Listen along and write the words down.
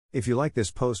If you like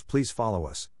this post, please follow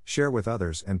us, share with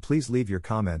others, and please leave your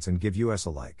comments and give us a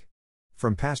like.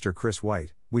 From Pastor Chris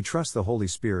White, we trust the Holy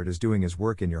Spirit is doing His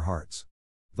work in your hearts.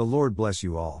 The Lord bless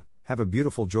you all. Have a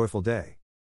beautiful, joyful day.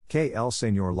 Que el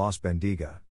Señor los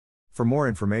bendiga. For more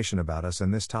information about us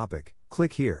and this topic,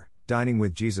 click here,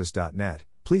 diningwithjesus.net.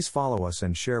 Please follow us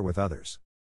and share with others.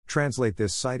 Translate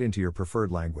this site into your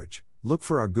preferred language. Look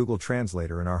for our Google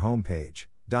Translator in our homepage,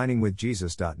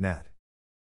 diningwithjesus.net.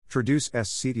 Traduce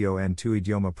este sitio en tu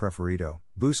idioma preferido.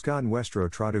 Busca nuestro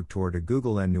traductor de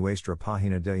Google en nuestra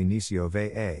página de inicio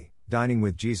va,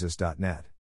 diningwithjesus.net.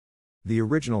 The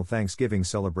original Thanksgiving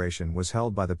celebration was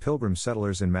held by the Pilgrim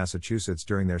settlers in Massachusetts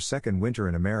during their second winter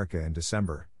in America in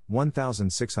December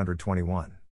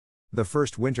 1621. The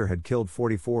first winter had killed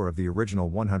 44 of the original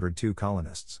 102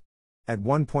 colonists. At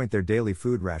one point their daily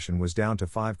food ration was down to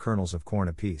 5 kernels of corn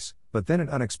apiece, but then an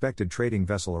unexpected trading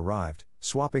vessel arrived,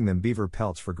 swapping them beaver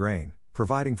pelts for grain,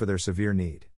 providing for their severe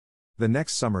need. The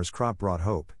next summer's crop brought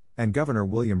hope, and Governor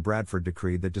William Bradford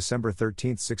decreed that December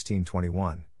 13,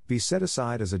 1621, be set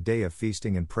aside as a day of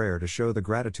feasting and prayer to show the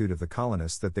gratitude of the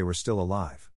colonists that they were still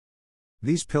alive.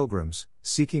 These pilgrims,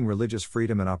 seeking religious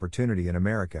freedom and opportunity in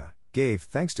America, gave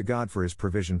thanks to God for His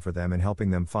provision for them in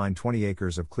helping them find 20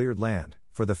 acres of cleared land,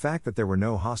 for the fact that there were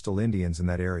no hostile Indians in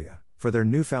that area, for their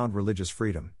newfound religious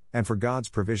freedom, and for God's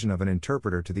provision of an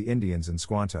interpreter to the Indians in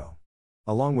Squanto.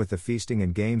 Along with the feasting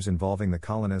and games involving the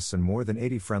colonists and more than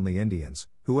 80 friendly Indians,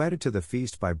 who added to the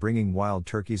feast by bringing wild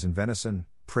turkeys and venison,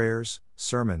 prayers,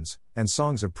 sermons, and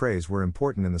songs of praise were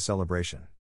important in the celebration.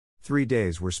 3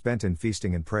 days were spent in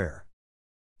feasting and prayer.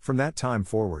 From that time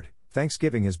forward,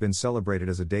 Thanksgiving has been celebrated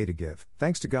as a day to give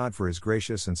thanks to God for His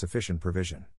gracious and sufficient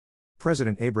provision.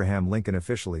 President Abraham Lincoln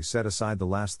officially set aside the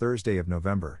last Thursday of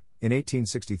November, in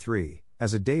 1863,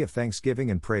 as a day of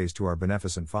thanksgiving and praise to our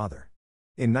beneficent Father.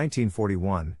 In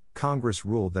 1941, Congress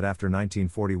ruled that after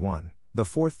 1941, the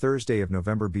fourth Thursday of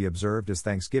November be observed as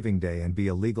Thanksgiving Day and be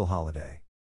a legal holiday.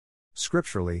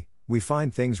 Scripturally, we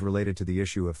find things related to the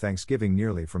issue of Thanksgiving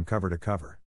nearly from cover to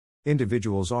cover.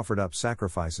 Individuals offered up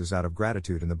sacrifices out of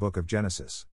gratitude in the book of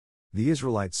Genesis. The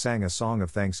Israelites sang a song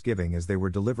of thanksgiving as they were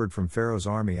delivered from Pharaoh's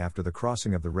army after the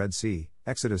crossing of the Red Sea,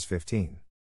 Exodus 15.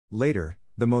 Later,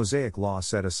 the Mosaic Law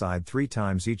set aside 3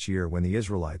 times each year when the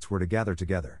Israelites were to gather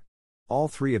together. All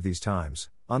 3 of these times,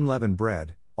 unleavened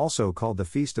bread, also called the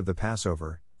Feast of the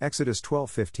Passover, Exodus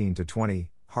 12:15-20,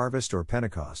 Harvest or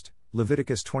Pentecost,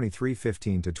 Leviticus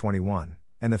 23:15-21,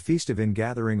 and the Feast of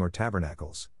Ingathering or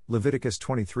Tabernacles, Leviticus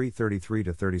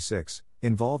 23:33-36,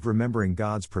 involved remembering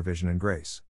God's provision and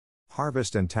grace.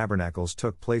 Harvest and tabernacles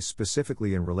took place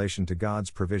specifically in relation to God's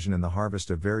provision in the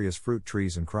harvest of various fruit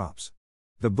trees and crops.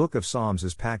 The book of Psalms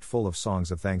is packed full of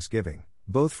songs of thanksgiving,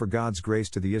 both for God's grace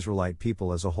to the Israelite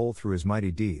people as a whole through His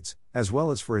mighty deeds, as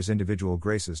well as for His individual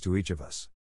graces to each of us.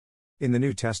 In the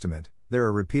New Testament, there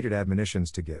are repeated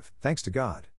admonitions to give thanks to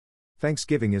God.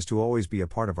 Thanksgiving is to always be a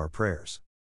part of our prayers.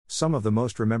 Some of the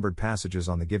most remembered passages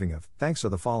on the giving of thanks are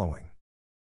the following.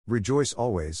 Rejoice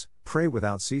always, pray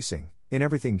without ceasing, in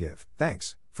everything give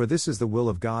thanks, for this is the will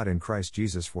of God in Christ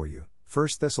Jesus for you. 1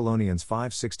 Thessalonians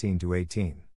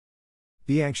 5:16-18.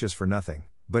 Be anxious for nothing,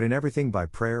 but in everything by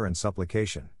prayer and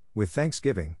supplication, with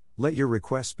thanksgiving, let your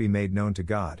requests be made known to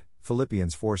God.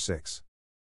 Philippians 4:6.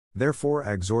 Therefore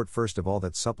I exhort first of all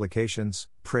that supplications,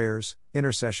 prayers,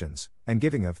 intercessions, and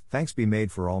giving of thanks be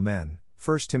made for all men.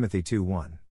 1 Timothy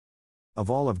 2:1. Of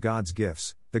all of God's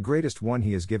gifts, the greatest one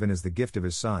He has given is the gift of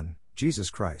His Son, Jesus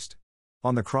Christ.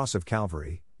 On the cross of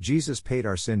Calvary, Jesus paid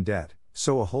our sin debt,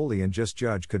 so a holy and just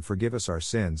judge could forgive us our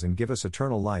sins and give us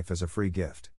eternal life as a free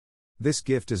gift. This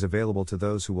gift is available to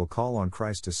those who will call on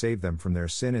Christ to save them from their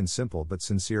sin in simple but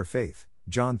sincere faith.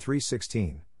 John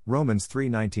 3:16, Romans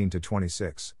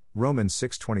 3:19-26, Romans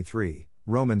 6:23,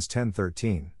 Romans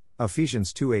 10:13,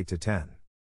 Ephesians 2:8-10.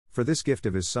 For this gift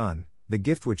of His Son, the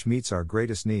gift which meets our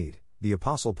greatest need, the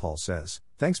Apostle Paul says,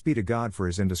 thanks be to God for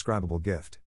His indescribable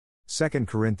gift. 2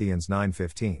 Corinthians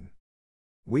 9:15.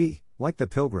 We, like the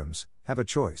pilgrims, have a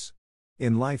choice.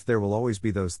 In life there will always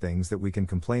be those things that we can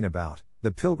complain about.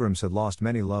 The pilgrims had lost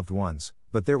many loved ones,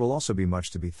 but there will also be much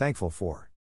to be thankful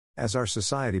for. As our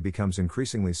society becomes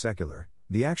increasingly secular,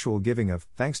 the actual giving of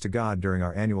thanks to God during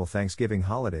our annual Thanksgiving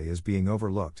holiday is being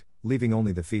overlooked, leaving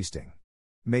only the feasting.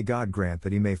 May God grant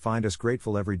that He may find us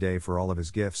grateful every day for all of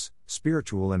His gifts,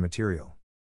 spiritual and material.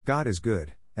 God is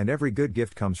good, and every good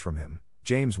gift comes from Him.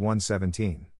 James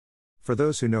 1:17. For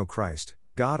those who know Christ,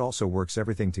 God also works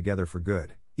everything together for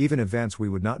good, even events we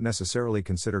would not necessarily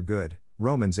consider good.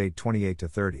 Romans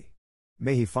 8:28-30.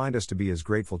 May He find us to be His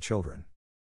grateful children.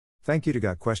 Thank you to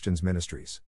Got Questions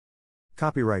Ministries.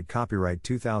 Copyright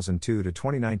 2002 to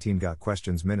 2019 Got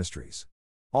Questions Ministries.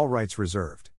 All rights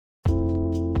reserved.